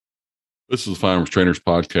This is the Firearms Trainers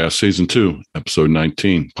Podcast, Season 2, Episode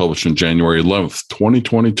 19, published on January 11th,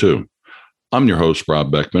 2022. I'm your host,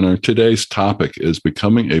 Rob Beckman, and today's topic is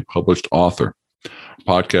becoming a published author.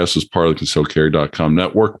 Our podcast is part of the ConcealedCarry.com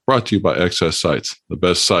network, brought to you by XS Sights, the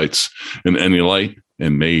best sights in any light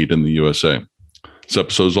and made in the USA. This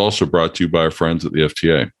episode is also brought to you by our friends at the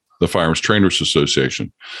FTA, the Firearms Trainers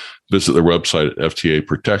Association. Visit their website at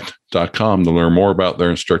ftaprotect.com to learn more about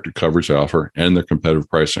their instructor coverage offer and their competitive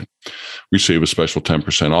pricing. Receive a special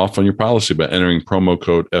 10% off on your policy by entering promo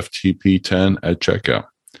code FTP10 at checkout.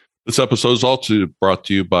 This episode is also brought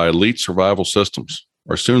to you by Elite Survival Systems.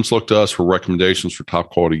 Our students look to us for recommendations for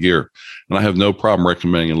top quality gear, and I have no problem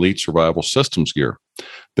recommending Elite Survival Systems gear.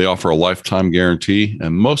 They offer a lifetime guarantee,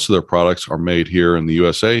 and most of their products are made here in the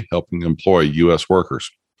USA, helping employ U.S. workers.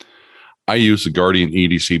 I use the Guardian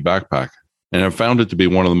EDC backpack and have found it to be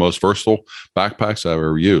one of the most versatile backpacks I've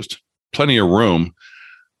ever used. Plenty of room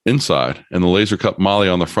inside, and the laser cut MOLLE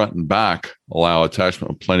on the front and back allow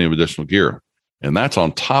attachment of plenty of additional gear. And that's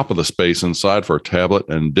on top of the space inside for a tablet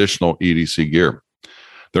and additional EDC gear.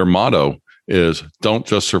 Their motto is don't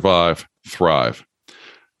just survive, thrive.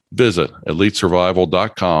 Visit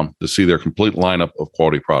elitesurvival.com to see their complete lineup of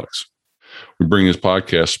quality products. We bring this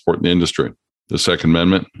podcast supporting the industry, the Second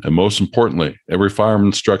Amendment, and most importantly, every firearm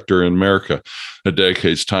instructor in America that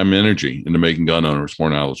dedicates time and energy into making gun owners more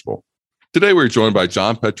knowledgeable. Today, we're joined by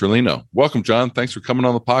John Petrolino. Welcome, John. Thanks for coming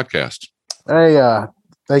on the podcast. Hey,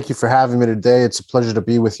 thank you for having me today. It's a pleasure to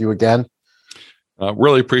be with you again.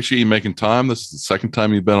 Really appreciate you making time. This is the second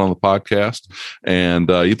time you've been on the podcast, and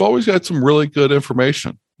you've always got some really good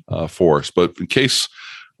information for us. But in case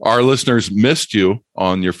our listeners missed you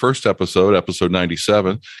on your first episode, episode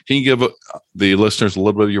 97. Can you give the listeners a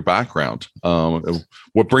little bit of your background?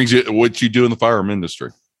 What brings you, what you do in the firearm industry?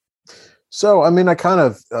 So, I kind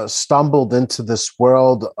of stumbled into this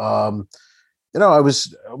world. I'm not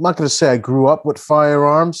going to say I grew up with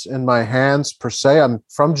firearms in my hands per se. I'm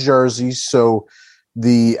from Jersey, so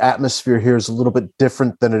the atmosphere here is a little bit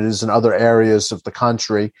different than it is in other areas of the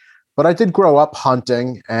country. But I did grow up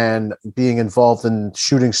hunting and being involved in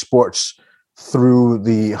shooting sports through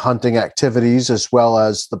the hunting activities as well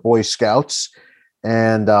as the Boy Scouts.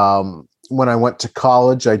 And when I went to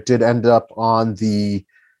college, I did end up on the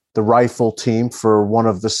rifle team for one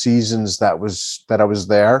of the seasons that I was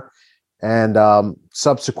there. And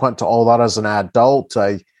subsequent to all that, as an adult,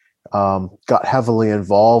 I got heavily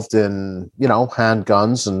involved in,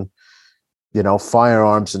 handguns and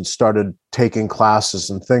firearms, and started taking classes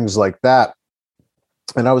and things like that.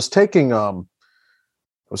 And I was taking a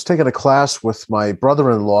class with my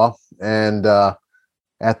brother-in-law, and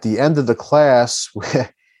at the end of the class,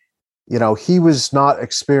 he was not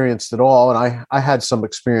experienced at all, and I had some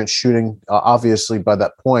experience shooting, obviously, by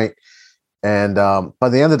that point. And by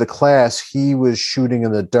the end of the class, he was shooting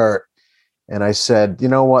in the dirt. And I said, you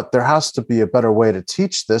know what, there has to be a better way to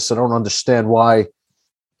teach this. I don't understand why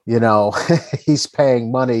he's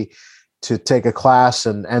paying money to take a class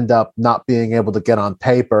and end up not being able to get on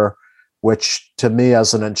paper, which to me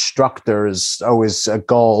as an instructor is always a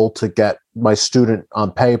goal, to get my student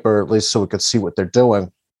on paper, at least so we could see what they're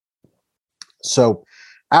doing. So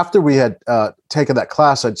after we had taken that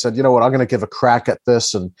class, I said, you know what, I'm going to give a crack at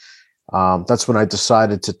this. And that's when I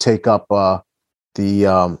decided to take up the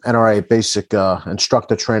NRA basic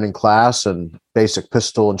instructor training class and basic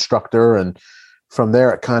pistol instructor. And from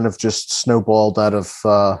there, it kind of just snowballed out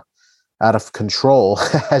of control,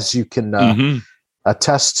 as you can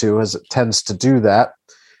attest to, as it tends to do that.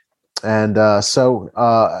 And so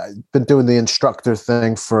I've been doing the instructor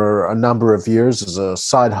thing for a number of years as a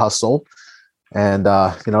side hustle. And,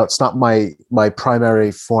 it's not my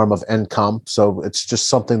primary form of income. So it's just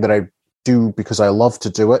something that I do because I love to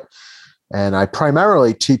do it. And I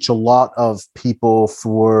primarily teach a lot of people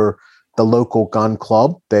for the local gun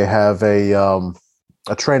club. They have a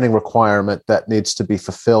training requirement that needs to be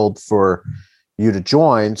fulfilled for you to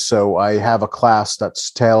join. So I have a class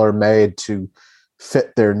that's tailor-made to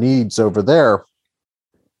fit their needs over there.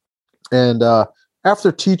 And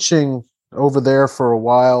after teaching over there for a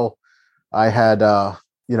while, I had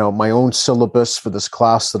my own syllabus for this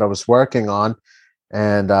class that I was working on.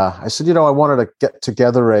 And I said, I wanted to get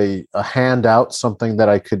together a handout, something that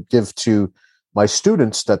I could give to my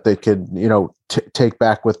students that they could, take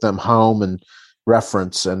back with them home and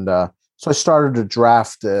reference. And so I started to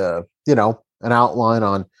draft, an outline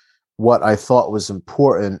on what I thought was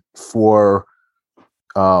important for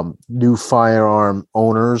new firearm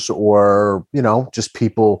owners, or, just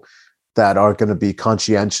people that are going to be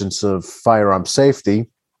conscientious of firearm safety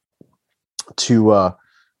to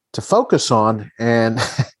focus on. And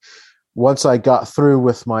once I got through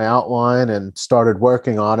with my outline and started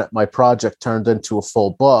working on it, my project turned into a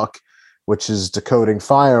full book, which is Decoding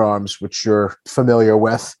Firearms, which you're familiar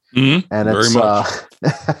with. Mm-hmm. And Very it's much.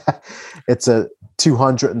 it's a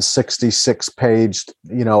 266 page,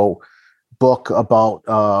 book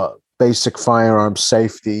about basic firearm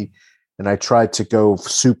safety. And I tried to go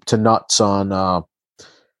soup to nuts on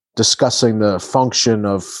discussing the function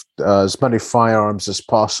of as many firearms as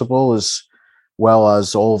possible, as well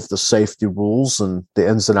as all of the safety rules and the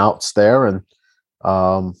ins and outs there, and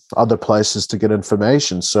other places to get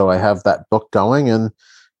information. So I have that book going, and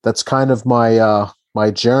that's kind of my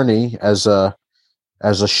my journey as a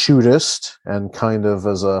shootist and kind of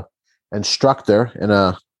as a instructor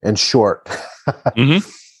in short. Mm-hmm.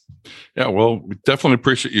 Yeah, well, we definitely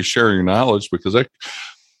appreciate you sharing your knowledge, because that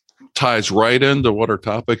ties right into what our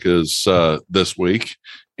topic is this week.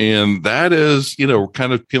 And that is,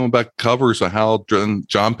 kind of peeling back covers of how John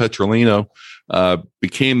Petrolino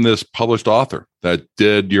became this published author that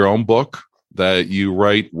did your own book, that you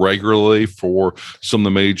write regularly for some of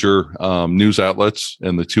the major news outlets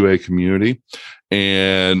in the 2A community.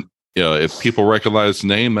 And if people recognize the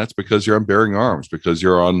name, that's because you're on Bearing Arms, because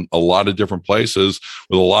you're on a lot of different places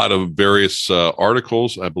with a lot of various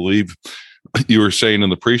articles. I believe you were saying in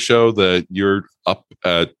the pre-show that you're up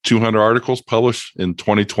at 200 articles published in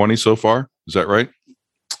 2020 so far. Is that right?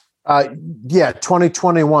 Yeah,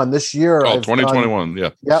 2021. This year. Oh, 2021. Yeah.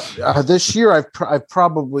 This year, I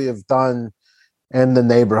probably have done in the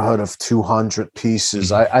neighborhood of 200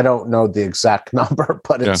 pieces. Mm-hmm. I don't know the exact number,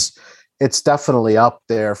 but it's definitely up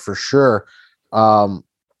there for sure. And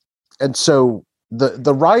so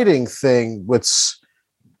the writing thing,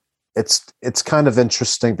 it's kind of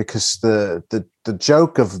interesting, because the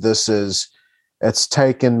joke of this is it's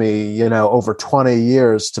taken me, over 20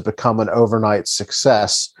 years to become an overnight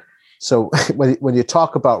success. So when you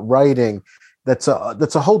talk about writing, that's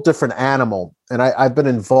a whole different animal. And I've been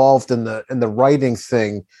involved in the writing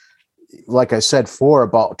thing, like I said, for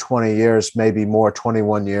about 20 years, maybe more,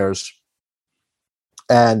 21 years.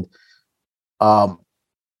 And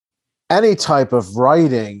any type of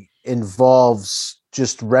writing involves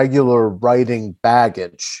just regular writing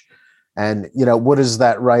baggage. And, what is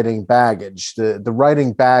that writing baggage? The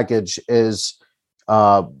writing baggage is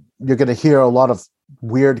you're going to hear a lot of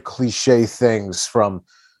weird cliche things from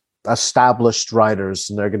established writers,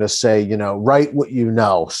 and they're going to say, write what you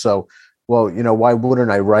know. So, well, why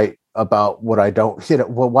wouldn't I write about what I don't,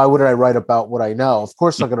 why would I write about what I know? Of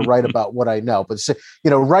course I'm going to write about what I know, but say,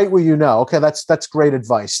 write what you know. Okay. That's great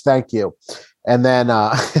advice. Thank you. And then,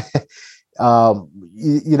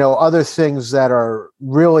 other things that are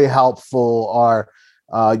really helpful are,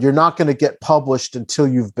 you're not going to get published until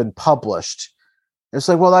you've been published. It's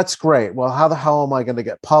like, well, that's great. Well, how the hell am I going to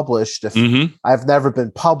get published if I've never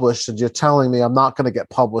been published, and you're telling me I'm not going to get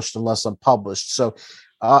published unless I'm published? So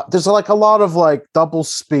there's like a lot of like double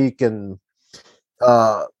speak, and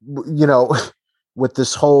with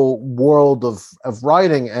this whole world of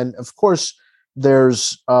writing. And of course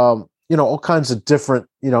there's all kinds of different,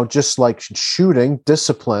 just like shooting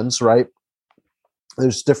disciplines, right?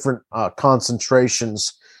 There's different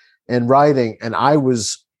concentrations in writing. And I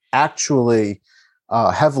was actually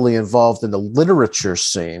heavily involved in the literature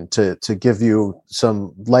scene, to give you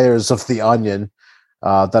some layers of the onion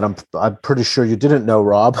that I'm pretty sure you didn't know,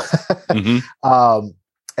 Rob.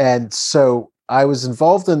 And so I was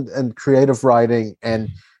involved in creative writing, and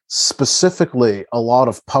specifically a lot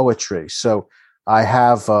of poetry. So I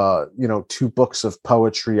have 2 books of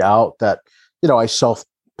poetry out that I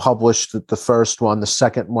self-published. The first one, the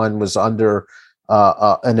second one was under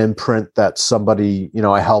an imprint that somebody,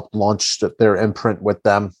 I helped launch their imprint with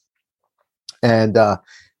them. And,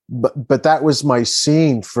 but that was my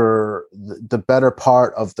scene for the better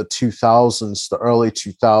part of the 2000s, the early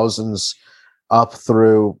 2000s, up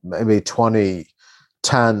through maybe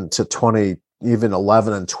 2010 to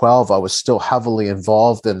 2011 and 12. I was still heavily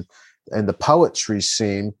involved in the poetry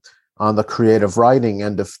scene on the creative writing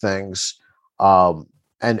end of things.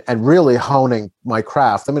 And really honing my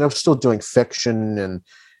craft. I mean, I was still doing fiction and,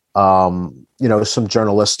 some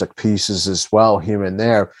journalistic pieces as well here and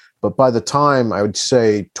there. But by the time I would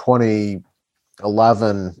say 2011,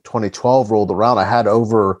 2012 rolled around, I had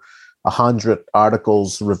over 100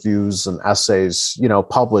 articles, reviews, and essays,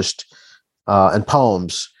 published, and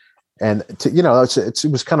poems. And, it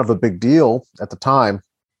was kind of a big deal at the time.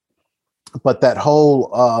 But that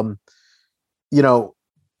whole,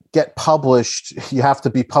 get published, you have to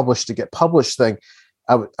be published to get published thing,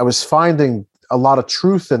 I was finding a lot of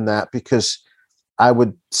truth in that, because I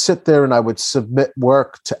would sit there and I would submit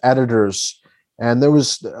work to editors, and there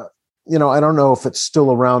was I don't know if it's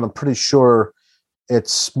still around. I'm pretty sure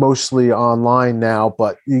it's mostly online now,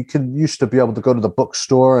 but used to be able to go to the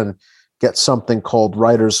bookstore and get something called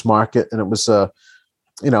Writer's Market, and it was a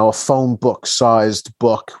phone book sized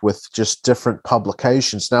book with just different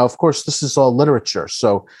publications. Now, of course, this is all literature,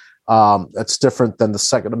 so it's different than the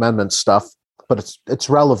Second Amendment stuff, but it's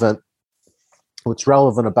relevant. What's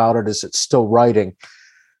relevant about it is it's still writing.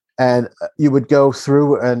 And you would go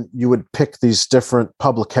through and you would pick these different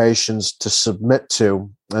publications to submit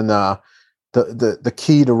to. And the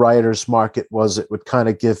key to Writer's Market was it would kind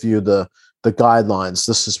of give you the guidelines.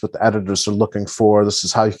 This is what the editors are looking for. This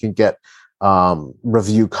is how you can get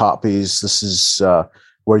review copies. This is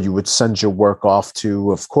where you would send your work off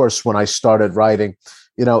to. Of course, when I started writing,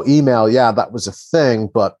 email, that was a thing,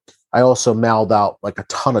 but I also mailed out like a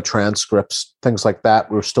ton of transcripts, things like that.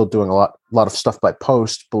 We were still doing a lot of stuff by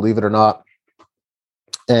post, believe it or not.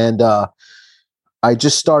 And I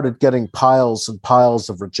just started getting piles and piles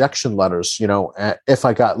of rejection letters, if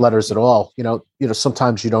I got letters at all.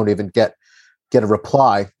 Sometimes you don't even get a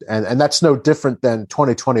reply. And that's no different than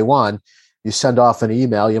 2021. You send off an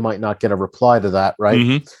email, you might not get a reply to that, right?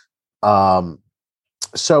 Mm-hmm.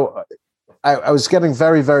 So I was getting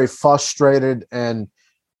very, very frustrated, and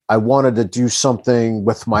I wanted to do something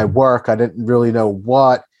with my work. I didn't really know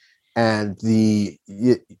what. And the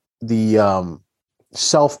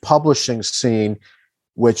self-publishing scene,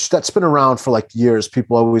 which that's been around for like years.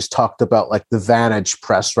 People always talked about like the Vantage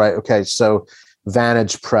Press, right? Okay, so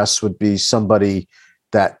Vantage Press would be somebody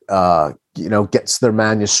that gets their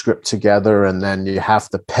manuscript together, and then you have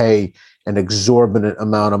to pay an exorbitant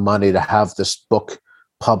amount of money to have this book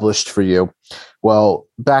published for you. Well,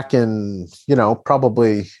 back in,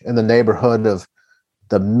 probably in the neighborhood of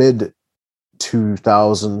the mid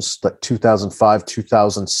 2000s, like 2005,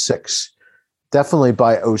 2006, definitely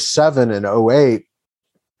by 07 and 08,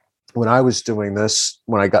 when I was doing this,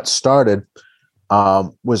 when I got started,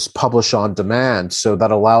 was publish on demand. So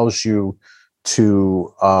that allows you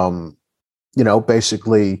to,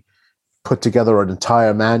 basically put together an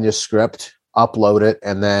entire manuscript, upload it,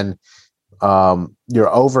 and then your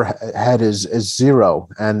overhead is zero.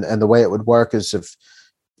 And the way it would work is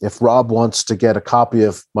if Rob wants to get a copy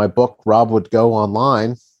of my book, Rob would go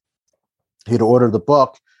online, he'd order the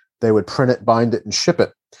book, they would print it, bind it, and ship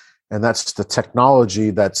it. And that's the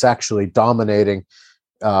technology that's actually dominating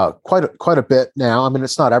quite a bit now. I mean,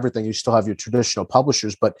 it's not everything. You still have your traditional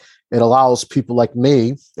publishers, but it allows people like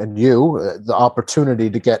me and you the opportunity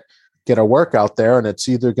to get our work out there, and it's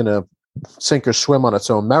either going to sink or swim on its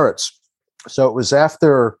own merits. So it was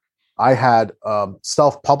after I had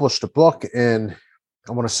self-published a book in,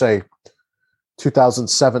 I want to say,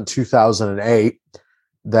 2007, 2008,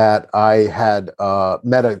 that I had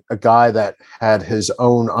met a guy that had his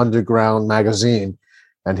own underground magazine,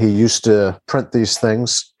 and he used to print these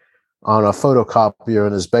things on a photocopier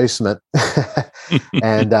in his basement.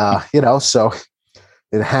 And, so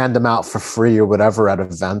he'd hand them out for free or whatever at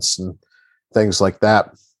events and things like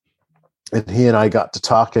that. And he and I got to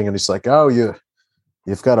talking, and he's like, "Oh,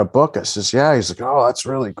 you've got a book?" I says, "Yeah." He's like, "Oh, that's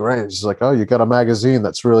really great." He's like, "Oh, you got a magazine?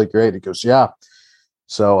 That's really great." He goes, "Yeah."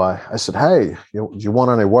 So I said, "Hey, you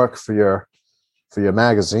want any work for your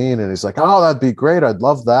magazine?" And he's like, "Oh, that'd be great. I'd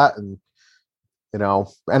love that." And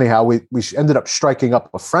anyhow, we ended up striking up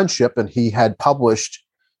a friendship, and he had published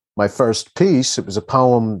my first piece. It was a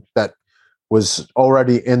poem that was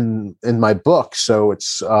already in my book, so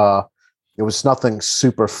it was nothing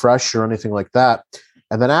super fresh or anything like that.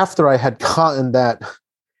 And then after I had gotten that,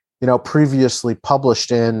 previously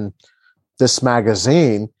published in this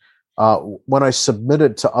magazine, when I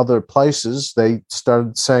submitted to other places, they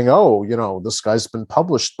started saying, "Oh, this guy's been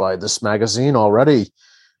published by this magazine already."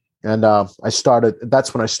 And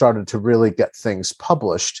that's when I started to really get things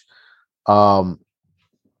published. And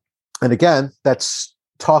again, that's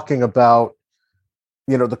talking about,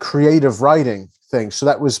 the creative writing thing. So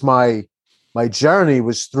that was my journey,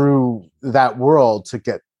 was through that world to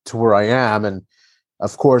get to where I am. And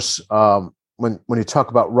of course, when you talk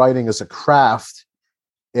about writing as a craft,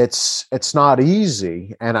 it's not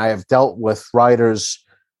easy. And I have dealt with writers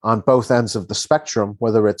on both ends of the spectrum,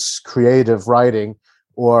 whether it's creative writing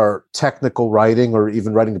or technical writing, or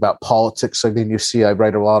even writing about politics. I mean, you see, I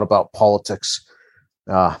write a lot about politics,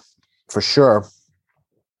 for sure.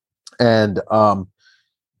 And,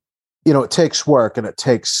 it takes work, and it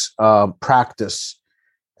takes practice.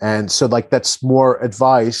 And so that's more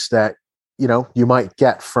advice that, you might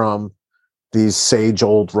get from these sage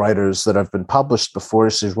old writers that have been published before.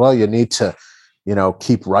 It says, well, you need to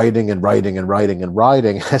keep writing and writing and writing and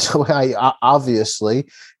writing. And so obviously,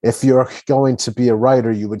 if you're going to be a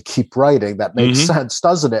writer, you would keep writing. That makes sense,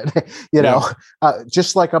 doesn't it?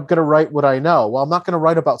 Just like I'm going to write what I know. Well, I'm not going to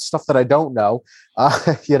write about stuff that I don't know.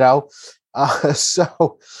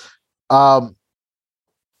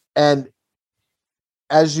 And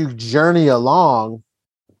as you journey along,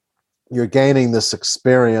 you're gaining this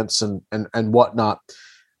experience and whatnot.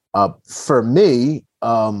 For me,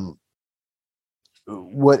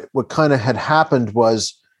 what kind of had happened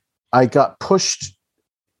was I got pushed.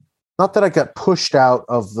 Not that I got pushed out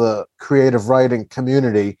of the creative writing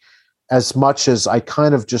community, as much as I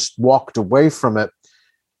kind of just walked away from it,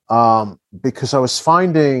 because I was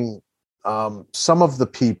finding some of the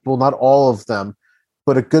people, not all of them,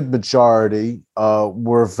 but a good majority,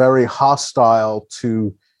 were very hostile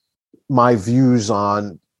to my views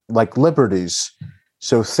on like liberties.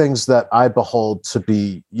 So things that I behold to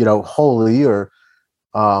be, holy, or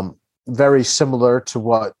very similar to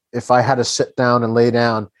what, if I had to sit down and lay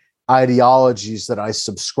down ideologies that I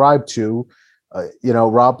subscribe to,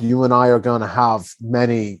 Rob, you and I are going to have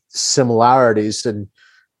many similarities in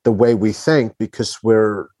the way we think, because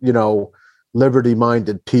we're,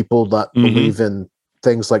 liberty-minded people that believe in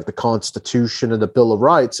things like the Constitution and the Bill of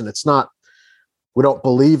Rights. And we don't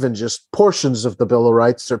believe in just portions of the Bill of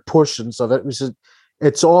Rights or portions of it.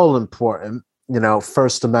 It's all important,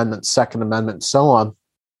 First Amendment, Second Amendment, and so on.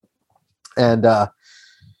 And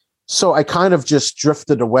so I kind of just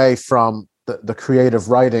drifted away from the creative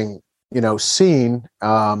writing, scene,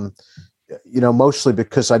 mostly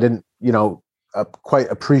because I didn't, quite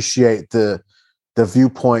appreciate the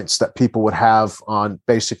viewpoints that people would have on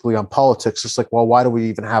politics. It's like, well, why do we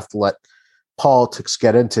even have to let politics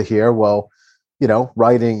get into here? Well,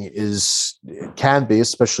 writing can be,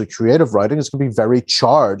 especially creative writing, is going to be very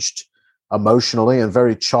charged emotionally and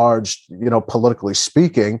very charged, politically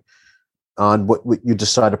speaking, on what you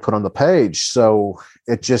decide to put on the page. So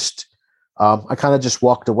it just, I kind of just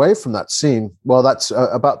walked away from that scene. Well, that's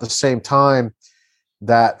about the same time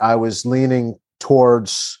that I was leaning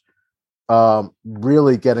towards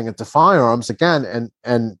really getting into firearms again.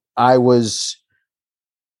 And I was,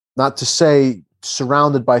 not to say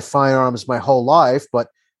surrounded by firearms my whole life, but,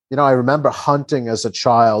 I remember hunting as a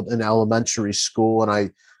child in elementary school, and I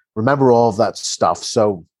remember all of that stuff.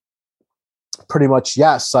 So pretty much,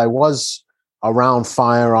 yes, I was around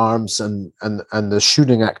firearms and the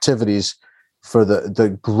shooting activities for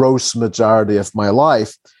the gross majority of my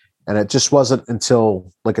life. And it just wasn't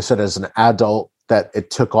until, like I said, as an adult, that it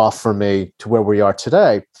took off for me to where we are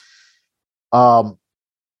today.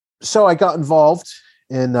 So I got involved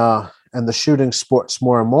in the shooting sports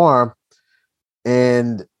more and more.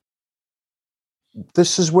 And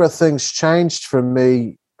this is where things changed for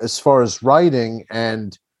me as far as writing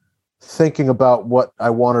and thinking about what I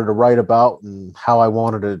wanted to write about and how I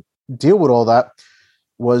wanted to deal with all that.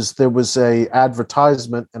 There was a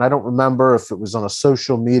advertisement, and I don't remember if it was on a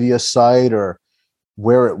social media site or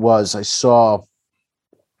where it was. I saw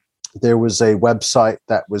there was a website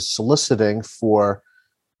that was soliciting for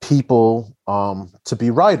people to be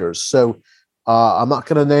writers. So I'm not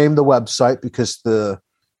going to name the website, because the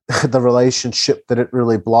relationship that it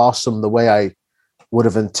really blossomed the way I would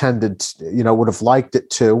have intended, would have liked it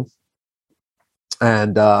to.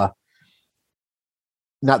 And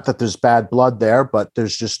not that there's bad blood there, but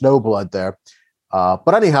there's just no blood there.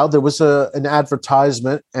 But anyhow, there was an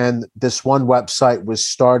advertisement, and this one website was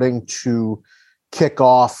starting to kick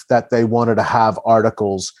off that they wanted to have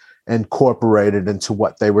articles incorporated into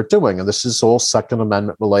what they were doing. And this is all Second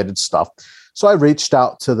Amendment related stuff. So I reached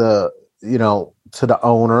out to the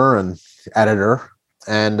owner and editor,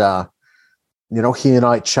 and, he and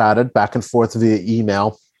I chatted back and forth via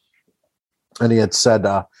email. And he had said,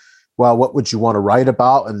 well, what would you want to write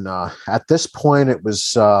about? And at this point, it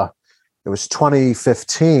was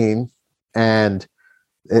 2015, and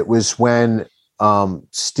it was when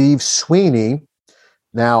Steve Sweeney.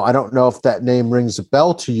 Now, I don't know if that name rings a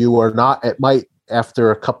bell to you or not. It might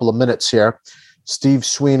after a couple of minutes here. Steve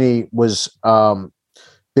Sweeney was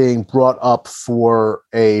being brought up for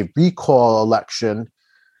a recall election,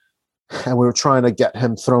 and we were trying to get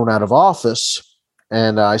him thrown out of office.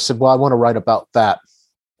 And I said, well, I want to write about that.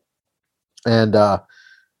 And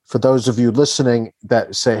for those of you listening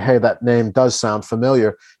that say, hey, that name does sound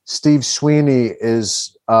familiar, Steve Sweeney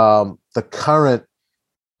is the current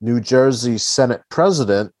New Jersey Senate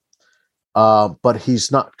president, but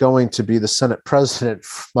he's not going to be the Senate president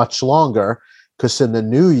much longer, because in the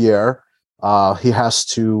new year, he has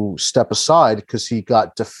to step aside because he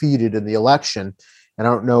got defeated in the election. And I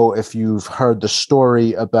don't know if you've heard the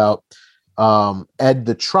story about Ed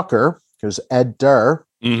the trucker, There's Ed Durr.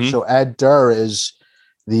 Mm-hmm. So Ed Durr is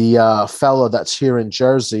the fellow that's here in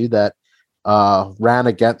Jersey that ran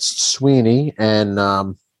against Sweeney and,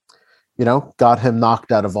 got him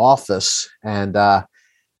knocked out of office. And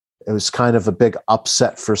it was kind of a big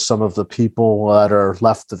upset for some of the people that are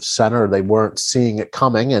left of center. They weren't seeing it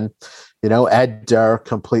coming. And, Ed Durr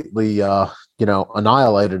completely,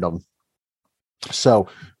 annihilated him. So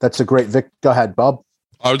that's a great Go ahead, Bob.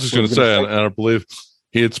 I was just going to say, and I believe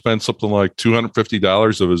he had spent something like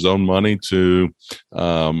 $250 of his own money to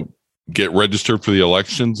get registered for the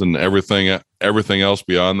elections, and everything else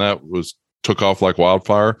beyond that took off like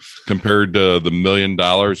wildfire compared to the $1 million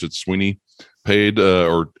that Sweeney paid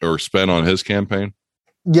or spent on his campaign.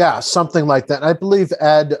 Yeah, something like that. And I believe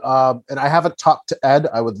Ed, and I haven't talked to Ed.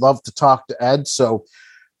 I would love to talk to Ed. So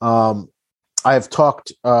I have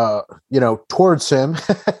talked, towards him,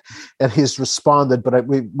 and he's responded, but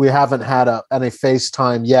we haven't had any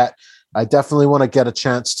FaceTime yet. I definitely want to get a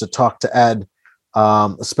chance to talk to Ed,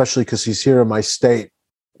 especially because he's here in my state,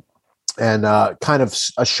 and kind of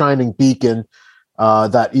a shining beacon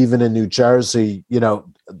that even in New Jersey,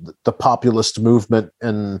 the populist movement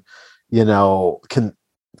and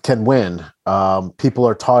can win. People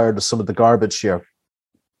are tired of some of the garbage here,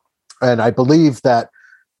 and I believe that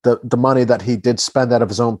the money that he did spend out of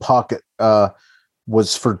his own pocket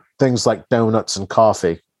was for things like donuts and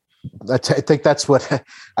coffee. I think that's what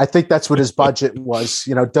his budget was.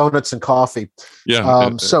 Donuts and coffie. Yeah.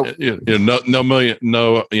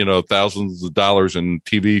 No thousands of dollars in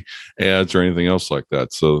TV ads or anything else like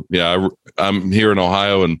that. So yeah, I'm here in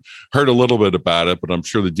Ohio and heard a little bit about it, but I'm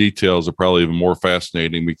sure the details are probably even more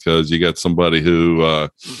fascinating because you got somebody who.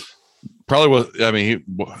 Probably was. I mean,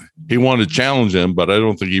 he wanted to challenge him, but I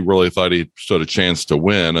don't think he really thought he stood a chance to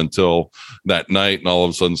win until that night, and all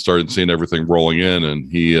of a sudden started seeing everything rolling in, and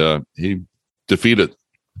he defeated.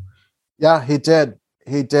 Yeah, he did.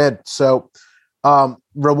 He did. So,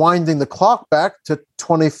 rewinding the clock back to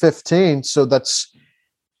 2015. So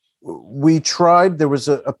we tried. There was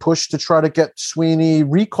a push to try to get Sweeney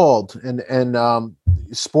recalled, and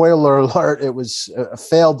spoiler alert, it was a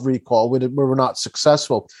failed recall. We were not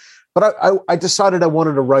successful. But I decided I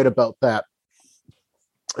wanted to write about that.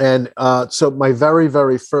 And so my very,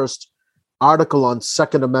 very first article on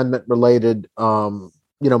Second Amendment related,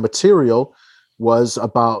 material was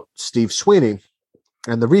about Steve Sweeney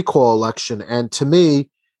and the recall election. And to me,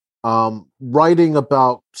 writing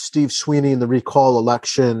about Steve Sweeney and the recall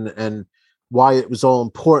election and why it was all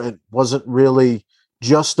important wasn't really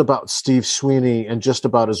just about Steve Sweeney and just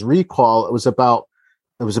about his recall. It was about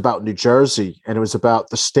New Jersey, and it was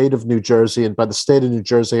about the state of New Jersey. And by the state of New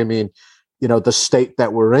Jersey, I mean, the state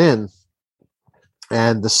that we're in,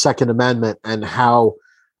 and the Second Amendment, and how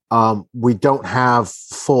we don't have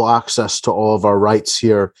full access to all of our rights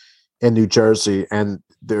here in New Jersey, and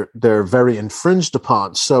they're very infringed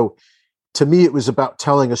upon. So to me, it was about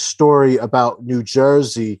telling a story about New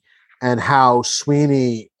Jersey and how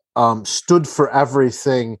Sweeney stood for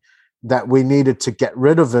everything that we needed to get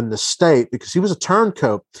rid of in the state, because he was a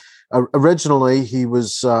turncoat. Originally, he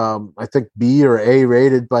was, I think, B or A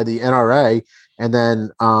rated by the NRA, and then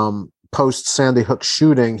post Sandy Hook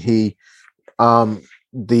shooting,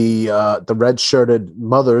 the red-shirted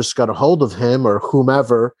mothers got a hold of him or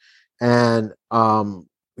whomever, and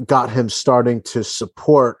got him starting to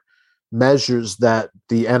support measures that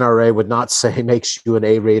the NRA would not say makes you an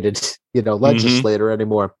A-rated, legislator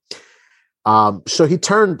anymore. So he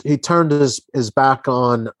turned his back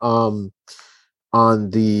on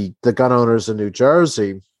the gun owners in New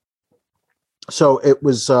Jersey. So it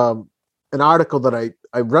was an article that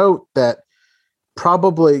I wrote that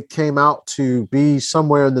probably came out to be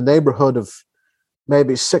somewhere in the neighborhood of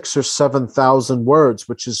maybe 6,000 or 7,000 words,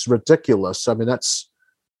 which is ridiculous. I mean, that's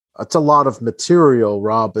a lot of material,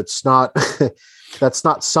 Rob. It's not. That's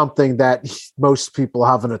not something that most people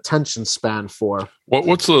have an attention span for.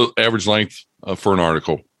 What's the average length for an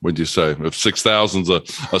article, would you say? If 6,000 is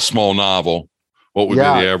a small novel, what would be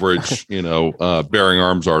the average, bearing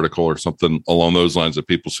arms article or something along those lines that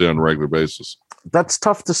people see on a regular basis? That's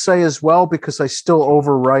tough to say as well, because I still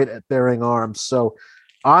overwrite at bearing arms. So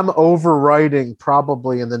I'm overwriting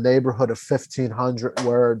probably in the neighborhood of 1,500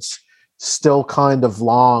 words, still kind of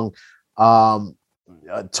long.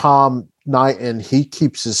 Tom Knighton, he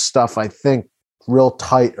keeps his stuff, I think, real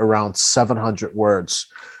tight around 700 words.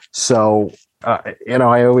 So,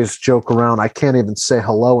 I always joke around. I can't even say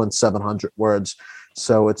hello in 700 words.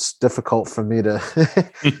 So it's difficult for me to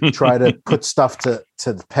try to put stuff to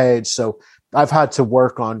the page. So I've had to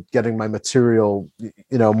work on getting my material,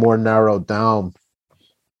 more narrowed down.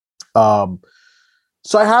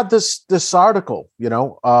 So I had this article,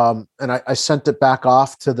 and I sent it back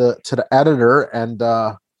off to the editor, and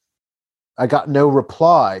I got no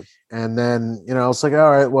reply. And then, I was like,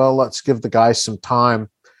 all right, well, let's give the guy some time,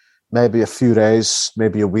 maybe a few days,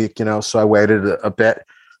 maybe a week, So I waited a bit,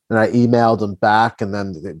 and I emailed him back, and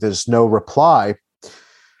then there's no reply.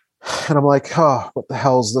 And I'm like, oh, what the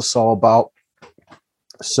hell is this all about?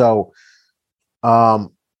 So I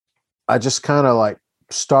just kind of like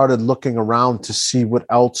started looking around to see what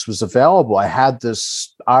else was available. I had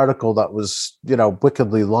this article that was,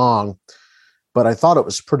 wickedly long, but I thought it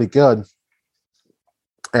was pretty good.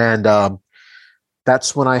 And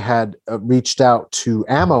that's when I had reached out to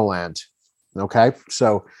AmmoLand. Okay.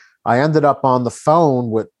 So I ended up on the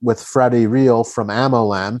phone with Freddie Reel from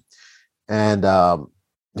AmmoLand. And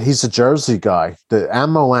he's a Jersey guy. The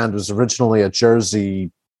AmmoLand was originally a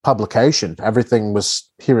Jersey publication. Everything was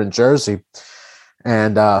here in Jersey.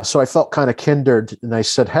 And so I felt kind of kindred, and I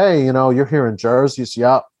said, hey, you're here in Jersey. He's,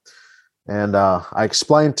 yeah. And I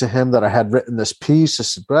explained to him that I had written this piece. I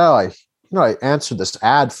said, well, I answered this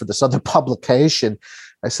ad for this other publication.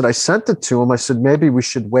 I said, I sent it to him. I said, maybe we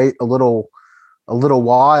should wait a little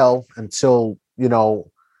while until, give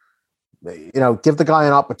the guy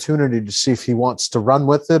an opportunity to see if he wants to run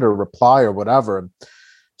with it or reply or whatever. And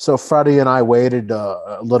so Freddie and I waited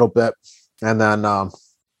a little bit, and then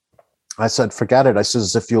I said, forget it. I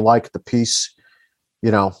says, if you like the piece,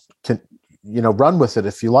 run with it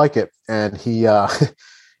if you like it. And he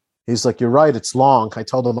he's like, you're right, it's long. I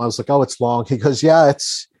told him, I was like, oh, it's long. He goes, yeah,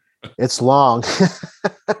 it's long.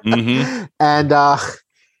 Mm-hmm. And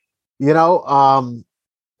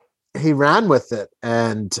he ran with it.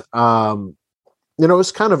 And it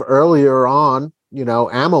was kind of earlier on.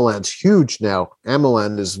 AmmoLand's huge now.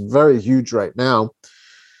 AmmoLand is very huge right now.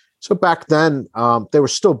 So back then, they were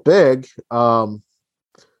still big, but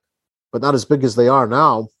not as big as they are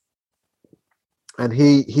now. And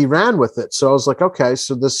he ran with it. So I was like, okay,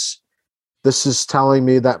 so this is telling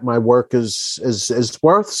me that my work is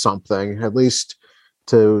worth something, at least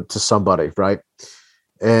to somebody, right?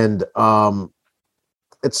 And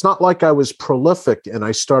it's not like I was prolific and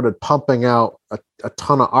I started pumping out a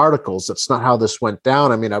ton of articles. That's not how this went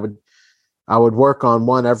down. I mean, I would work on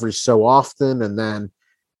one every so often, and then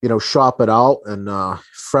shop it out. And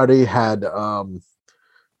Freddie had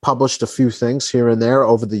published a few things here and there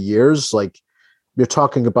over the years. Like, you're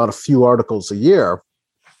talking about a few articles a year.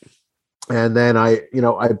 And then I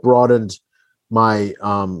broadened my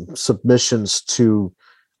submissions to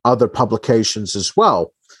other publications as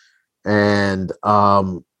well. And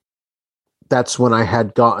that's when I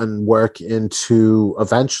had gotten work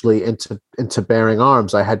eventually into Bearing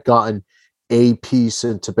Arms. I had gotten a piece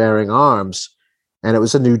into Bearing Arms, and it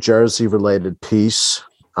was a New Jersey related piece.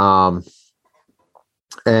 I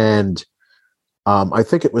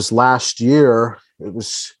think it was last year. It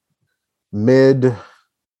was mid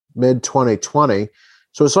 2020.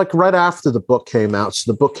 So it's like right after the book came out.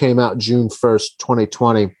 So the book came out June 1st,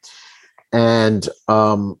 2020. And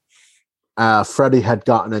Freddie had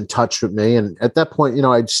gotten in touch with me. And at that point,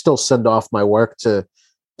 I'd still send off my work to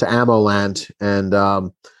AmmoLand.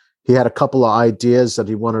 And he had a couple of ideas that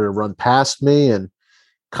he wanted to run past me, and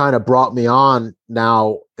kind of brought me on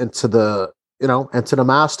now into the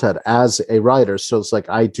masthead as a writer. So it's like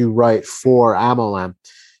I do write for AmmoLand.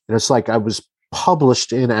 And it's like I was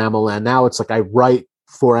published in AmmoLand. Now it's like I write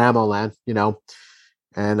for AmmoLand,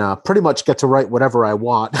 and pretty much get to write whatever I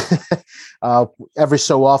want. Every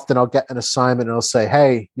so often I'll get an assignment and I'll say,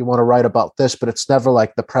 hey, you want to write about this? But it's never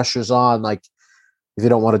like the pressure's on. Like, if you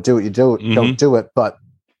don't want to do it, you do it. Mm-hmm. Don't do it. But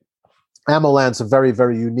AmmoLand's a very,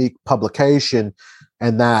 very unique publication,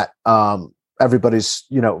 and that everybody's,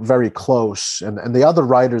 very close. And the other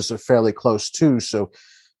writers are fairly close too. So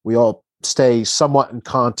we all stay somewhat in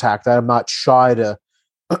contact. I'm not shy to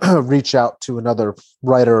reach out to another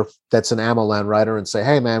writer that's an AmmoLand writer and say,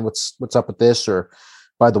 hey man, what's up with this? Or,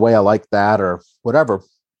 by the way, I like that, or whatever.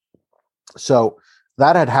 So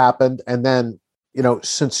that had happened. And then,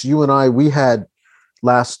 since you and I, we had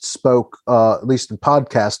last spoke, at least in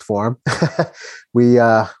podcast form,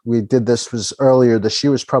 we did this was earlier this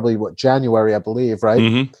year, was probably January, I believe, right?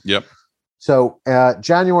 Mm-hmm. Yep. So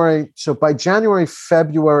January, so by January,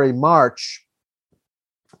 February, March,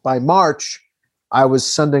 by March, I was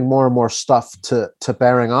sending more and more stuff to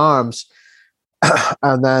Bearing Arms.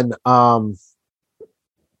 And then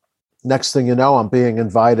next thing you know, I'm being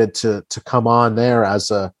invited to come on there as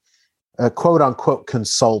a quote unquote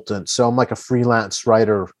consultant. So I'm like a freelance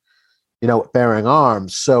writer, at Bearing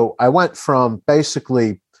Arms. So I went from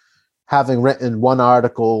basically having written one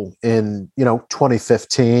article in,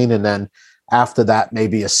 2015, and then after that,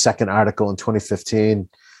 maybe a second article in 2015,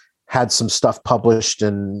 had some stuff published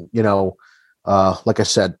in, like I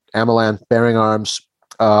said, Amalan, Bearing Arms.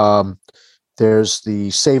 There's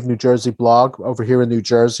the Save New Jersey blog over here in New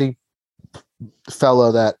Jersey. The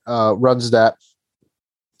fellow that runs that,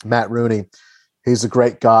 Matt Rooney, he's a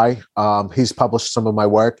great guy. He's published some of my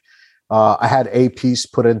work. I had a piece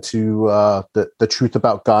put into the Truth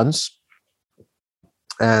About Guns,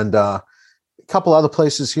 and a couple other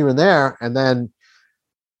places here and there. And then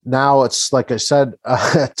now it's, like I said,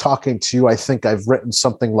 talking to you, I think I've written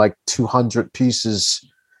something like 200 pieces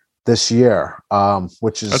this year,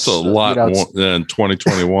 which is that's a lot more than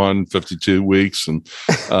 2021, 52 weeks. And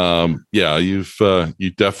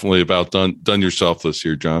you definitely about done yourself this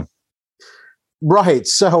year, John. Right.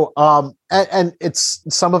 So, and it's,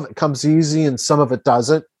 some of it comes easy and some of it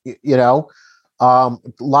doesn't, a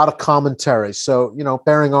lot of commentary. So,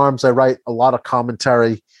 Bearing Arms, I write a lot of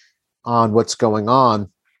commentary on what's going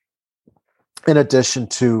on, in addition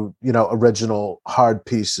to, original hard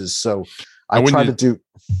pieces. So I try to do,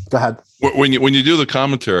 go ahead. When you do the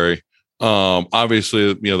commentary,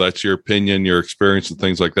 obviously, that's your opinion, your experience and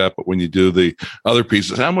things like that. But when you do the other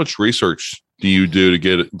pieces, how much research do you do to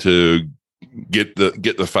get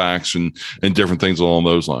the facts and different things along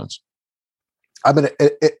those lines? I mean,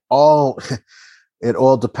 it all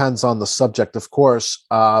depends on the subject, of course.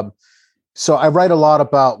 So I write a lot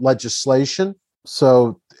about legislation.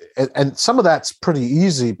 So, and some of that's pretty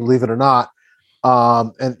easy, believe it or not.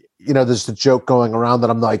 And there's the joke going around that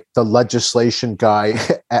I'm like the legislation guy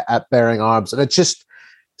at Bearing Arms, and it's just,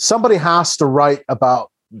 somebody has to write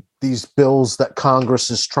about these bills that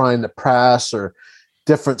Congress is trying to pass or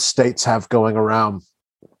different states have going around.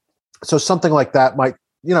 So something like that might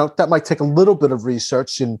take a little bit of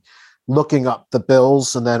research in looking up the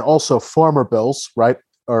bills, and then also former bills, right,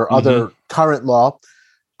 or other current law.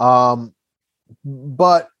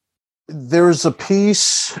 But there's a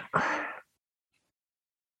piece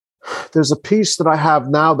that I have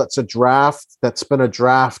now that's a draft, that's been a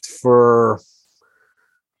draft for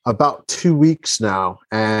about 2 weeks now,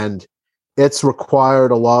 and it's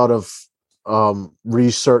required a lot of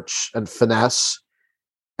research and finesse,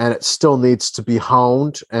 and it still needs to be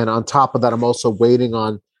honed. And on top of that, I'm also waiting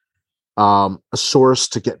on a source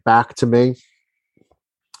to get back to me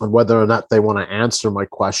on whether or not they want to answer my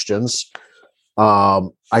questions.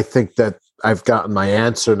 I think that I've gotten my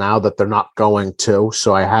answer now that they're not going to,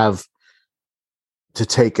 so I have to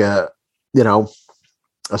take a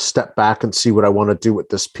step back and see what I want to do with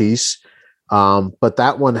this piece. But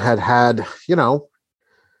that one had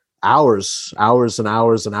hours and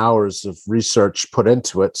hours and hours of research put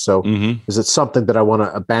into it. So is it something that I want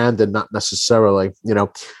to abandon? Not necessarily.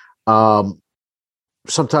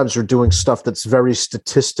 Sometimes we're doing stuff that's very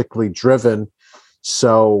statistically driven.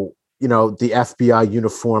 So, the FBI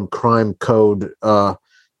Uniform Crime Code,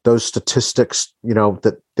 those statistics,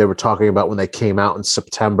 that they were talking about when they came out in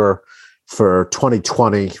September for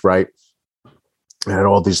 2020, right? And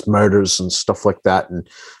all these murders and stuff like that, and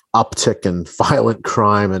uptick in violent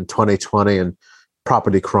crime in 2020, and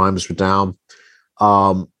property crimes were down.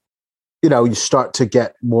 You start to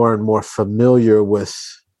get more and more familiar with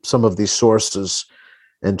some of these sources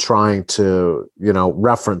and trying to,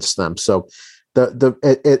 reference them. So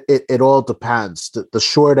it all depends. The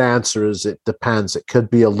short answer is it depends. It could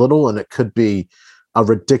be a little, and it could be a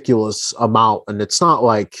ridiculous amount. And it's not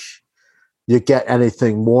like you get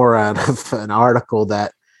anything more out of an article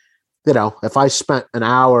that, if I spent an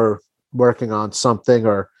hour working on something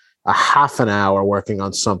or a half an hour working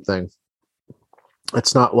on something,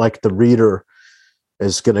 it's not like the reader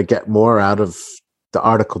is going to get more out of the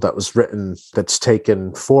article that was written that's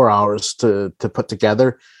taken 4 hours to put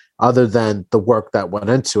together, other than the work that went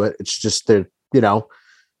into it. It's just that,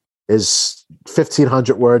 is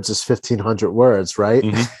 1,500 words is 1,500 words, right?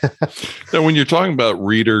 Now, when you're talking about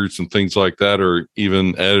readers and things like that, or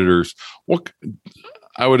even editors,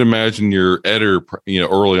 I would imagine your editor,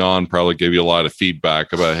 early on probably gave you a lot of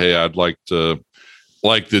feedback about, hey, I'd like to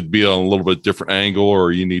be on a little bit different angle,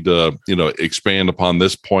 or you need to, expand upon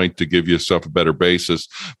this point to give yourself a better basis.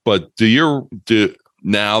 But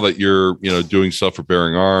now that you're, doing stuff for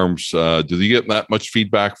Bearing Arms, do you get that much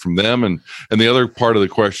feedback from them? And the other part of the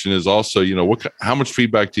question is also, how much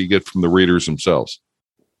feedback do you get from the readers themselves?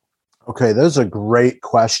 Okay, those are great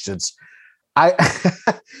questions. I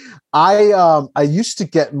used to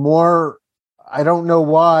get more. I don't know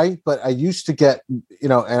why, but I used to get,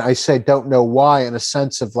 and I say don't know why in a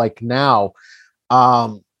sense of like now,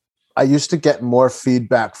 I used to get more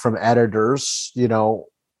feedback from editors,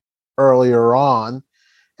 earlier on.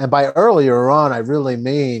 And by earlier on, I really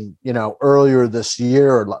mean, earlier this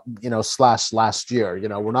year or, slash last year.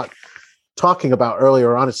 We're not talking about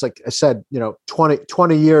earlier on. It's like I said,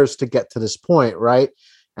 20 years to get to this point, right?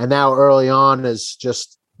 And now early on is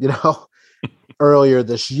just, earlier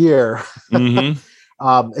this year.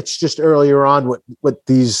 Mm-hmm. It's just earlier on with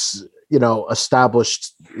these,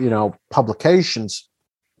 established, publications.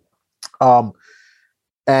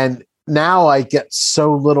 And now I get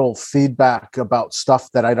so little feedback about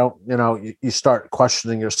stuff that I don't, you start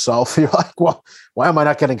questioning yourself. You're like, well, why am I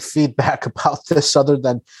not getting feedback about this other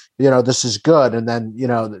than, this is good. And then, you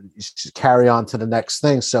just carry on to the next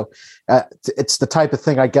thing. So it's the type of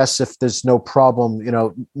thing, I guess, if there's no problem,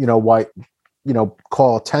 why,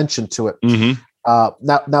 call attention to it. Mm-hmm.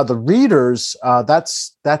 Now the readers,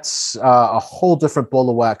 that's a whole different ball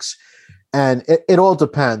of wax. And it all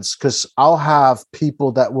depends, because I'll have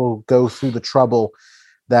people that will go through the trouble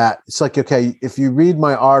that it's like, okay, if you read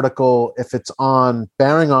my article, if it's on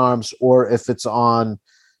Bearing Arms or if it's on,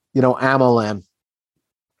 Amolan,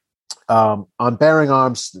 on Bearing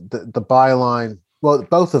Arms, the byline, well,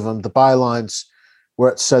 both of them, the bylines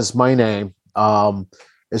where it says my name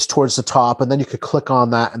is towards the top. And then you could click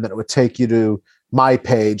on that and then it would take you to my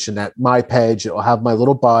page, and at my page, it will have my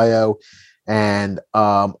little bio and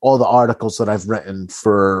all the articles that I've written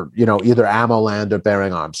for, either Amoland or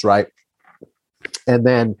Bearing Arms, right? And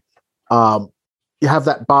then you have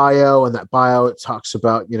that bio, and that bio, it talks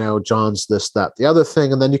about, John's this, that, the other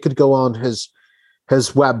thing. And then you could go on his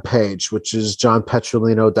web page, which is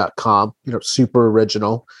johnpetrolino.com, super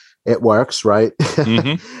original. It works, right?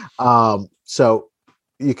 Mm-hmm. So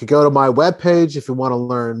you could go to my web page if you want to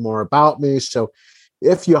learn more about me. So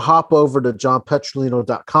if you hop over to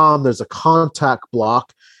johnpetrolino.com, there's a contact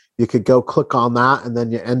block. You could go click on that, and then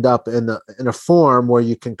you end up in a form where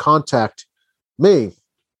you can contact me.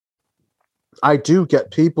 I do get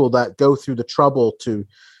people that go through the trouble to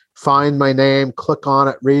find my name, click on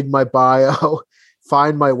it, read my bio,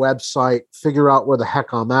 find my website, figure out where the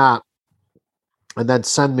heck I'm at, and then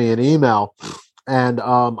send me an email. And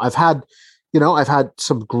I've had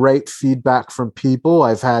some great feedback from people.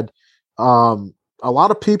 I've had a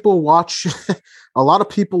lot of people watch. A lot of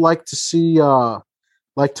people like to see,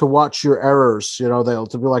 like to watch your errors. They'll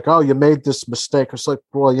be like, "Oh, you made this mistake." It's like,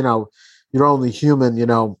 well, you're only human.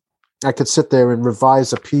 I could sit there and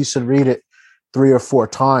revise a piece and read it 3 or 4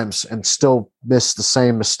 times and still miss the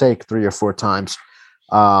same mistake 3 or 4 times.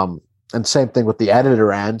 And same thing with the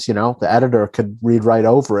editor end. The editor could read right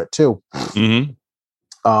over it too. Mm-hmm.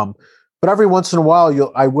 But every once in a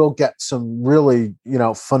while, I will get some really,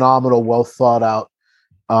 phenomenal, well thought out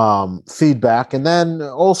feedback. And then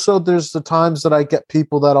also there's the times that I get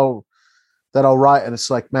people that'll write, and it's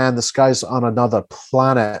like, man, this guy's on another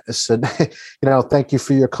planet. I said, thank you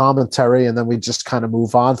for your commentary. And then we just kind of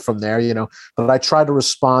move on from there, but I try to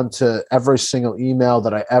respond to every single email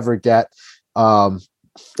that I ever get.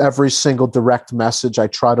 Every single direct message I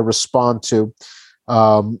try to respond to.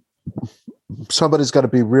 Somebody's got to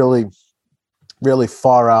be really, really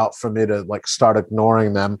far out for me to like start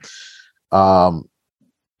ignoring them.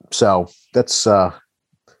 So that's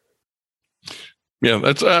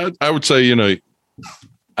that's I would say,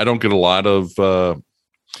 I don't get a lot of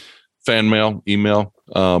fan mail, email,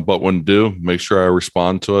 but when do, make sure I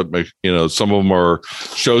respond to it. Some of them are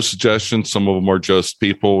show suggestions, some of them are just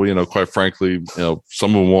people, quite frankly,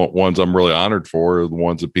 some of them ones I'm really honored for are the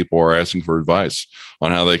ones that people are asking for advice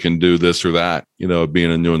on how they can do this or that,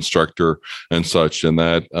 being a new instructor and such. And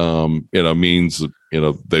that, means,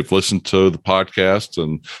 they've listened to the podcast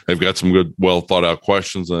and they've got some good, well thought out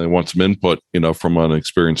questions, and they want some input, from an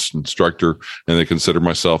experienced instructor, and they consider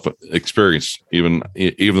myself experienced, even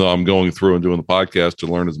though I'm going through and doing the podcast to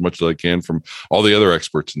learn as much as I can from all the other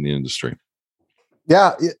experts in the industry.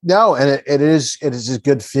 Yeah, no, and it is a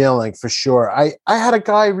good feeling for sure. I had a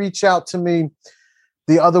guy reach out to me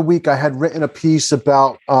the other week. I had written a piece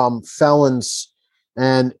about felons.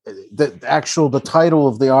 And the title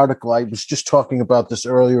of the article, I was just talking about this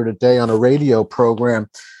earlier today on a radio program,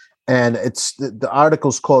 and it's the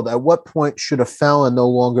article's called "At What Point Should a Felon No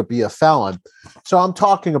Longer Be a Felon?" So I'm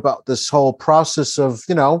talking about this whole process of,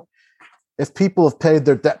 if people have paid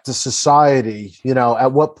their debt to society,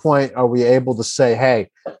 at what point are we able to say, hey,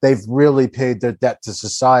 they've really paid their debt to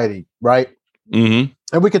society, right? Mm-hmm.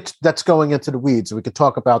 And that's going into the weeds. We could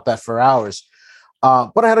talk about that for hours.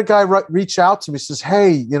 But I had a guy reach out to me, says,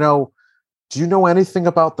 hey, do you know anything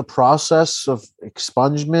about the process of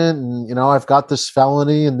expungement? And, I've got this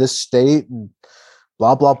felony in this state and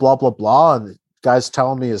blah, blah, blah, blah, blah. And the guy's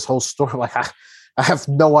telling me his whole story. Like, I have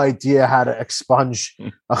no idea how to expunge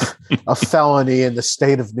a felony in the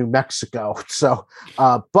state of New Mexico. So,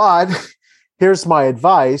 but here's my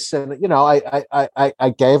advice. And,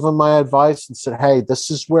 I gave him my advice and said, hey,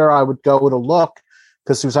 this is where I would go to look,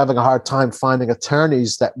 because he was having a hard time finding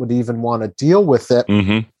attorneys that would even want to deal with it.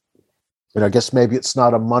 Mm-hmm. I guess maybe it's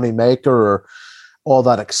not a money maker or all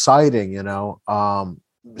that exciting,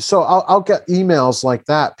 So I'll get emails like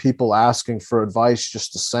that, people asking for advice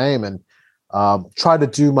just the same, and try to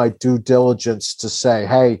do my due diligence to say,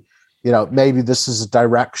 hey, maybe this is a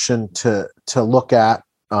direction to look at,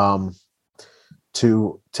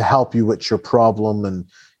 to help you with your problem.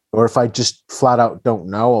 Or if I just flat out don't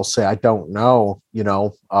know, I'll say I don't know,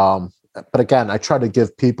 but again, I try to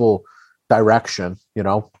give people direction,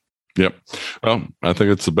 Yep. Well, I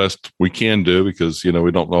think it's the best we can do, because, we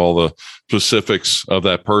don't know all the specifics of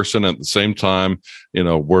that person. At the same time,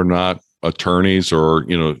 we're not attorneys or,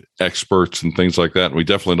 experts and things like that. And we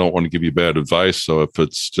definitely don't want to give you bad advice. So if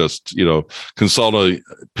it's just,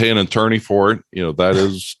 pay an attorney for it, that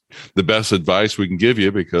is the best advice we can give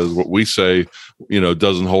you, because what we say,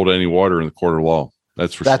 doesn't hold any water in the court of law.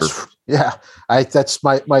 That's for sure. Yeah. That's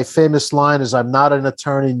my famous line is, I'm not an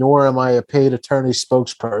attorney, nor am I a paid attorney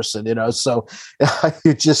spokesperson, so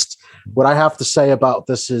what I have to say about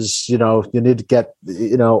this is, you need to get,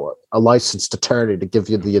 a licensed attorney to give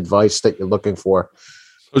you the advice that you're looking for.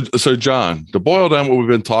 So John, to boil down what we've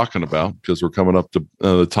been talking about, because we're coming up to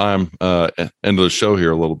the time, end of the show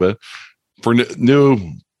here a little bit, for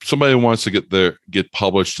somebody who wants to get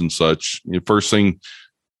published and such, first thing,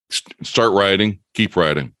 start writing, keep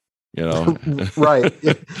writing, right.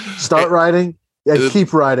 Start writing. Yeah,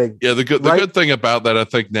 keep writing. Yeah, the good thing about that, I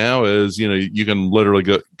think, now is, you can literally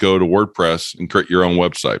go to WordPress and create your own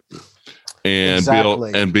website,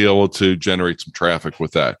 and be able to generate some traffic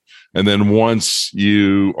with that. And then once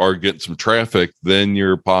you are getting some traffic, then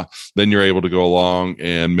you're able to go along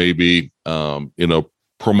and maybe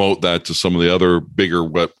promote that to some of the other bigger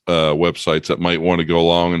websites that might want to go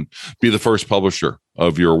along and be the first publisher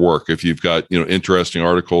of your work. If you've got, interesting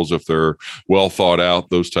articles, if they're well thought out,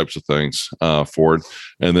 those types of things for it.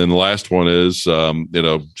 And then the last one is,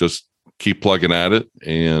 just keep plugging at it,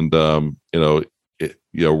 and,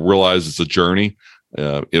 realize it's a journey.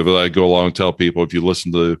 If I go along and tell people, if you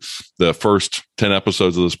listen to the first 10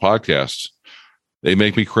 episodes of this podcast, they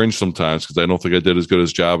make me cringe sometimes, because I don't think I did as good a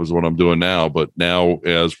job as what I'm doing now. But now,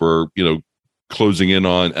 as we're, closing in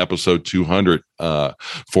on episode 200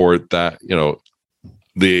 for it, that,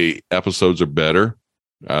 the episodes are better,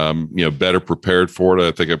 better prepared for it.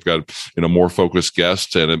 I think I've got, more focused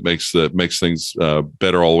guests, and it makes things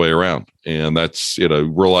better all the way around. And that's,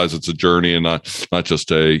 realize it's a journey, and not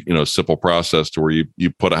just a, simple process to where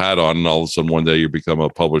you put a hat on and all of a sudden one day you become a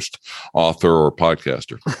published author or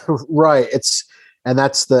podcaster. Right. And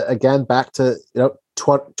that's again, back to,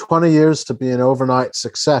 20 years to be an overnight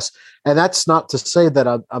success. And that's not to say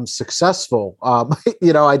that I'm successful.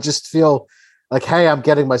 I just feel like, hey, I'm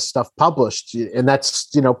getting my stuff published, and that's,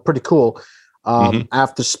 pretty cool.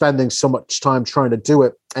 After spending so much time trying to do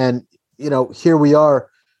it. And, here we are,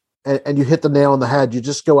 and you hit the nail on the head. You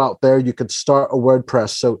just go out there, you can start a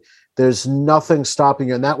WordPress. So there's nothing stopping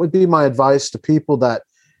you. And that would be my advice to people that,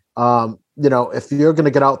 if you're going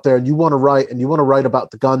to get out there and you want to write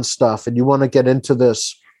about the gun stuff, and you want to get into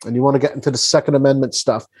this, and you want to get into the Second Amendment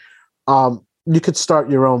stuff, you could start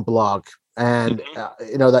your own blog. And,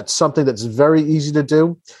 that's something that's very easy to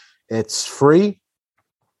do. It's free.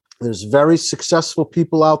 There's very successful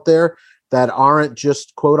people out there that aren't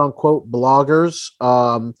just quote unquote bloggers.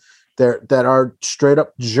 That are straight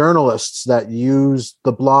up journalists that use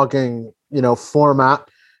the blogging, format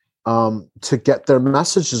to get their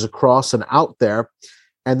messages across and out there.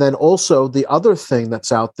 And then also the other thing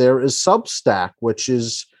that's out there is Substack, which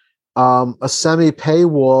is a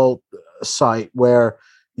semi-paywall site where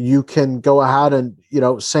you can go ahead and,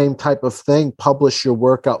 same type of thing, publish your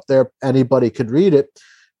work out there. Anybody could read it.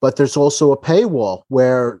 But there's also a paywall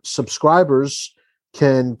where subscribers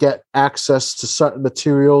can get access to certain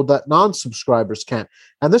material that non-subscribers can't.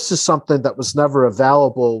 And this is something that was never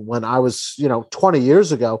available when I was, 20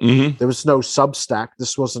 years ago. Mm-hmm. There was no Substack.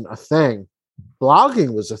 This wasn't a thing.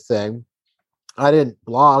 Blogging was a thing. I didn't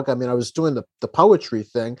blog. I mean, I was doing the poetry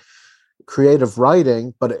thing, creative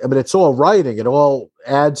writing, but it's all writing. It all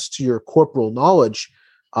adds to your corporal knowledge.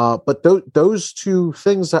 But those two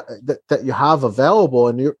things that you have available,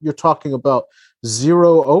 and you're talking about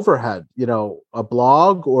zero overhead, a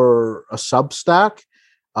blog or a Substack,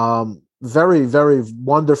 very, very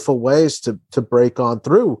wonderful ways to break on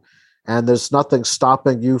through. And there's nothing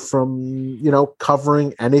stopping you from,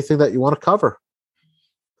 covering anything that you want to cover.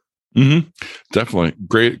 Mm-hmm. Definitely.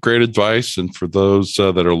 Great advice. And for those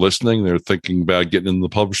that are listening, they're thinking about getting in the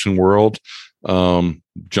publishing world,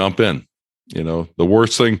 jump in. The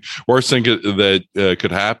worst thing that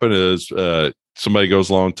could happen is somebody goes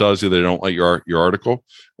along and tells you they don't like your article.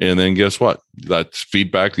 And then guess what? That's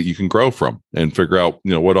feedback that you can grow from and figure out,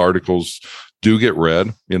 what articles do get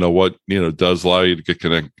read, what, does allow you to get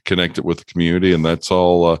connected with the community. And that's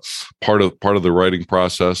all part of the writing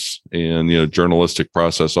process and, journalistic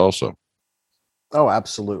process also. Oh,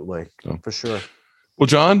 absolutely. So, for sure. Well,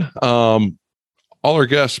 John, all our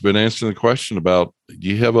guests have been answering the question about, do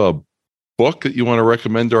you have a book that you want to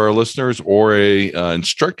recommend to our listeners, or a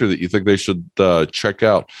instructor that you think they should check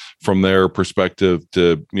out from their perspective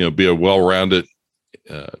to be a well-rounded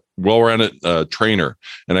trainer?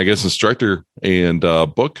 And I guess instructor and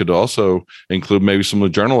book could also include maybe some of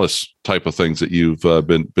the journalist type of things that you've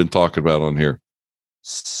been talking about on here.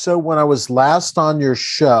 So when I was last on your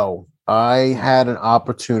show, I had an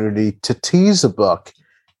opportunity to tease a book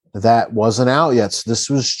that wasn't out yet. So this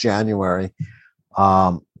was January.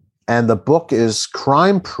 And the book is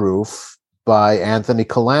Crime Proof by Anthony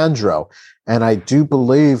Calandro. And I do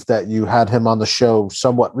believe that you had him on the show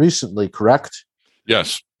somewhat recently, correct?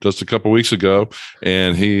 Yes, just a couple of weeks ago.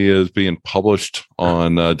 And he is being published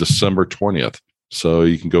on December 20th. So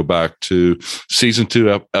you can go back to season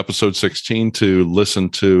 2, episode 16 to listen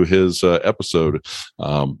to his episode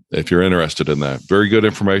if you're interested in that. Very good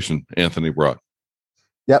information Anthony brought.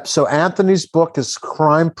 Yep. So Anthony's book is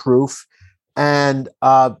Crime Proof. And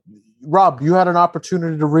Rob, you had an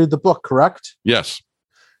opportunity to read the book, correct? Yes.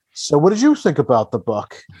 So what did you think about the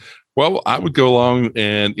book? Well, I would go along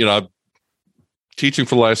and, I'm teaching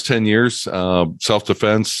for the last 10 years,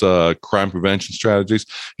 self-defense, crime prevention strategies.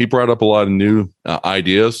 He brought up a lot of new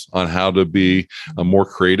ideas on how to be more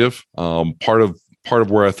creative. Part of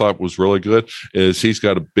where I thought was really good is he's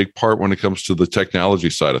got a big part when it comes to the technology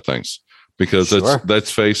side of things. Because Sure. let's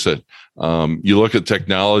face it, you look at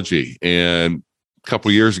technology, and a couple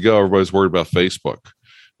of years ago, everybody's worried about Facebook.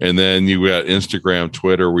 And then you got Instagram,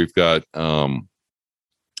 Twitter. We've got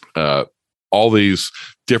all these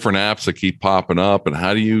different apps that keep popping up. And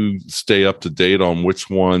how do you stay up to date on which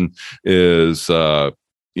one is good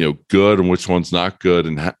and which one's not good?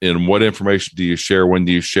 And what information do you share? When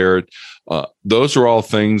do you share it? Those are all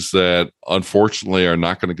things that unfortunately are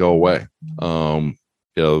not going to go away.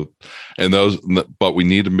 But we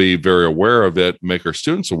need to be very aware of it, make our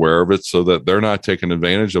students aware of it so that they're not taken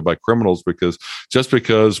advantage of by criminals, because just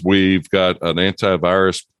because we've got an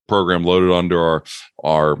antivirus program loaded onto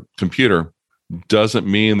our computer doesn't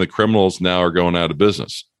mean the criminals now are going out of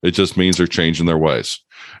business. It just means they're changing their ways.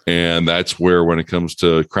 And that's where, when it comes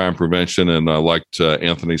to crime prevention, and I liked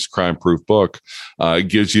Anthony's Crime Proof book, it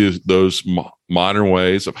gives you those modern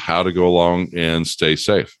ways of how to go along and stay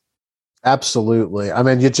safe. Absolutely. I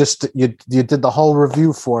mean, you did the whole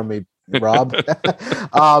review for me, Rob.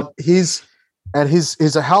 He's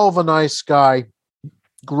a hell of a nice guy.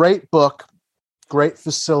 Great book, great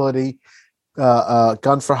facility,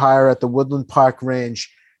 gun for hire at the Woodland Park Range.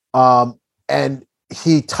 And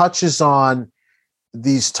he touches on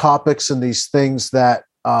these topics and these things that,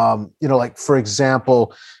 like, for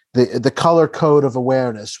example, the color code of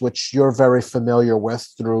awareness, which you're very familiar with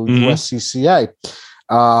through USCCA.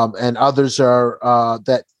 And others are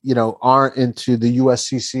that aren't into the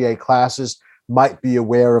USCCA classes might be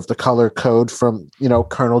aware of the color code from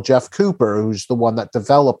Colonel Jeff Cooper, who's the one that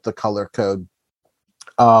developed the color code.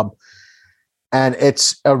 And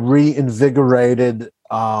it's a reinvigorated,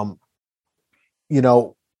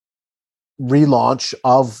 relaunch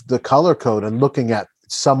of the color code and looking at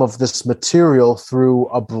some of this material through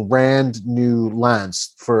a brand new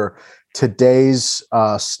lens for today's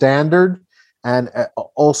standard. And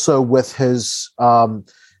also with his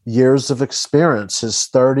years of experience, his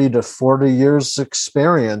 30 to 40 years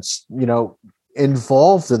experience,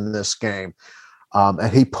 involved in this game.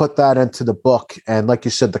 And he put that into the book. And like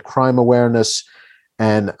you said, the crime awareness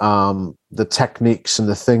and the techniques and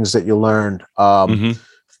the things that you learned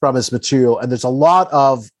from his material. And there's a lot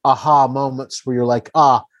of aha moments where you're like,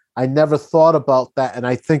 I never thought about that. And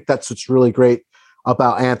I think that's what's really great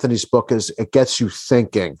about Anthony's book is it gets you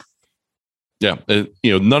thinking. Yeah.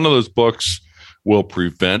 None of those books will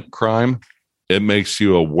prevent crime. It makes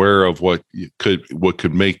you aware of what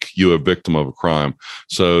could make you a victim of a crime.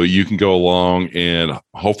 So you can go along and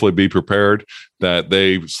hopefully be prepared that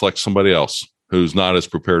they select somebody else who's not as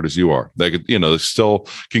prepared as you are. They could, they still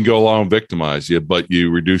can go along and victimize you, but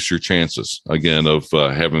you reduce your chances again of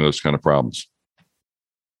having those kind of problems.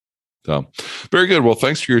 So very good. Well,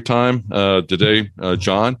 thanks for your time today,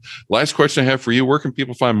 John. Last question I have for you. Where can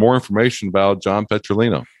people find more information about John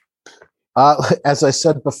Petrolino? As I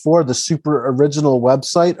said before, the super original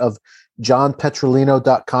website of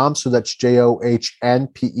johnpetrolino.com. So that's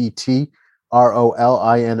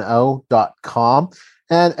JOHNPETROLINO.com.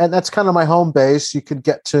 And that's kind of my home base. You could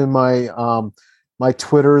get to my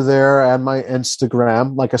Twitter there and my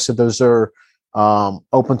Instagram. Like I said, those are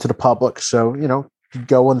open to the public. So,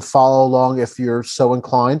 go and follow along if you're so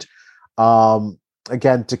inclined.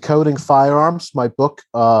 Again, Decoding Firearms, my book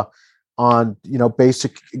on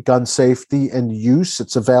basic gun safety and use.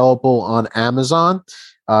 It's available on Amazon.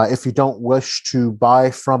 If you don't wish to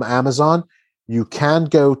buy from Amazon, you can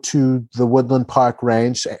go to the Woodland Park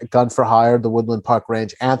Range, Gun for Hire, the Woodland Park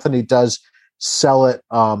Range. Anthony does sell it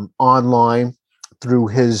online through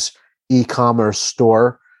his e-commerce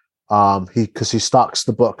store because he stocks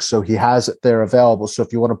the book. So he has it there available. So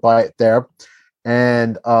if you want to buy it there.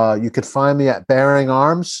 And you could find me at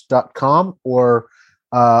bearingarms.com or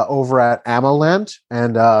over at AmmoLand.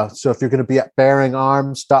 And so if you're going to be at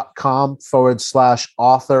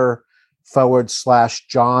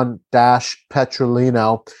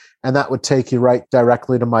bearingarms.com/author/John-Petrolino, and that would take you right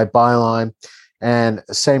directly to my byline. And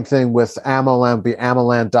same thing with AmmoLand, be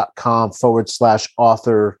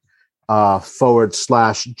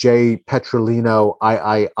AmmoLand.com/author/J-Petrolino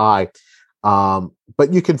III.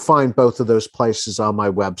 But you can find both of those places on my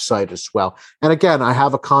website as well. And again, I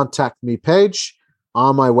have a contact me page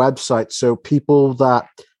on my website. So people that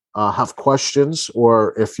have questions,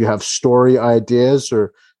 or if you have story ideas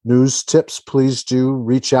or news tips, please do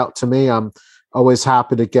reach out to me. I'm always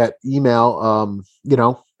happy to get email,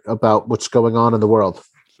 about what's going on in the world.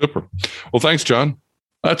 Super. Well, thanks, John.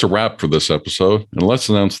 That's a wrap for this episode. And let's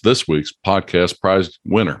announce this week's podcast prize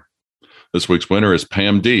winner. This week's winner is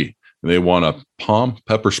Pam D. They won a Palm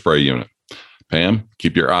pepper spray unit. Pam,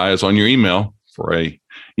 keep your eyes on your email for a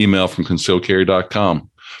email from concealcarry.com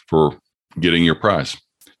for getting your prize.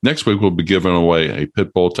 Next week, we'll be giving away a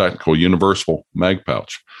Pitbull Tactical Universal mag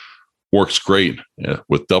pouch. Works great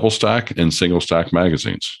with double stack and single stack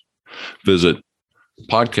magazines. Visit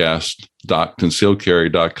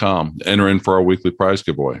podcast.concealcarry.com to enter in for our weekly prize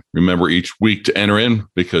giveaway. Remember each week to enter in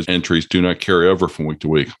because entries do not carry over from week to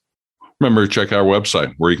week. Remember to check our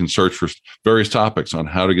website where you can search for various topics on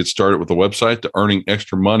how to get started with a website to earning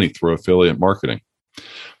extra money through affiliate marketing.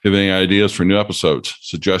 If you have any ideas for new episodes,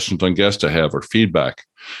 suggestions on guests to have, or feedback,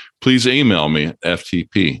 please email me at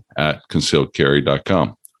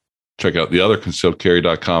ftp@concealedcarry.com. Check out the other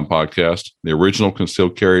concealedcarry.com podcast, the original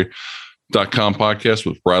concealedcarry.com podcast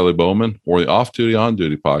with Riley Bowman, or the Off Duty On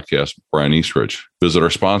Duty podcast with Brian Eastridge. Visit our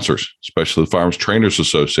sponsors, especially the Firearms Trainers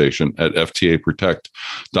Association, at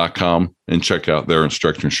ftaprotect.com and check out their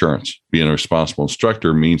instructor insurance. Being a responsible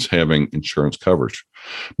instructor means having insurance coverage.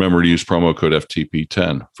 Remember to use promo code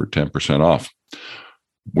FTP10 for 10% off.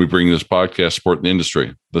 We bring this podcast support the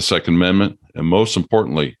industry, the Second Amendment, and most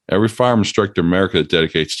importantly, every firearm instructor in America that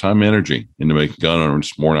dedicates time and energy into making gun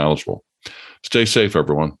owners more knowledgeable. Stay safe,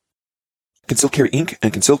 everyone. Concealed Carry Inc.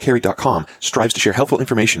 and ConcealedCarry.com strives to share helpful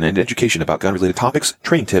information and education about gun-related topics,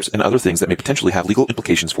 training tips, and other things that may potentially have legal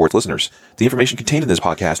implications for its listeners. The information contained in this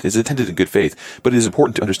podcast is intended in good faith, but it is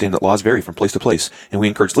important to understand that laws vary from place to place, and we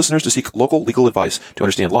encourage listeners to seek local legal advice to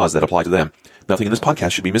understand laws that apply to them. Nothing in this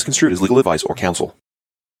podcast should be misconstrued as legal advice or counsel.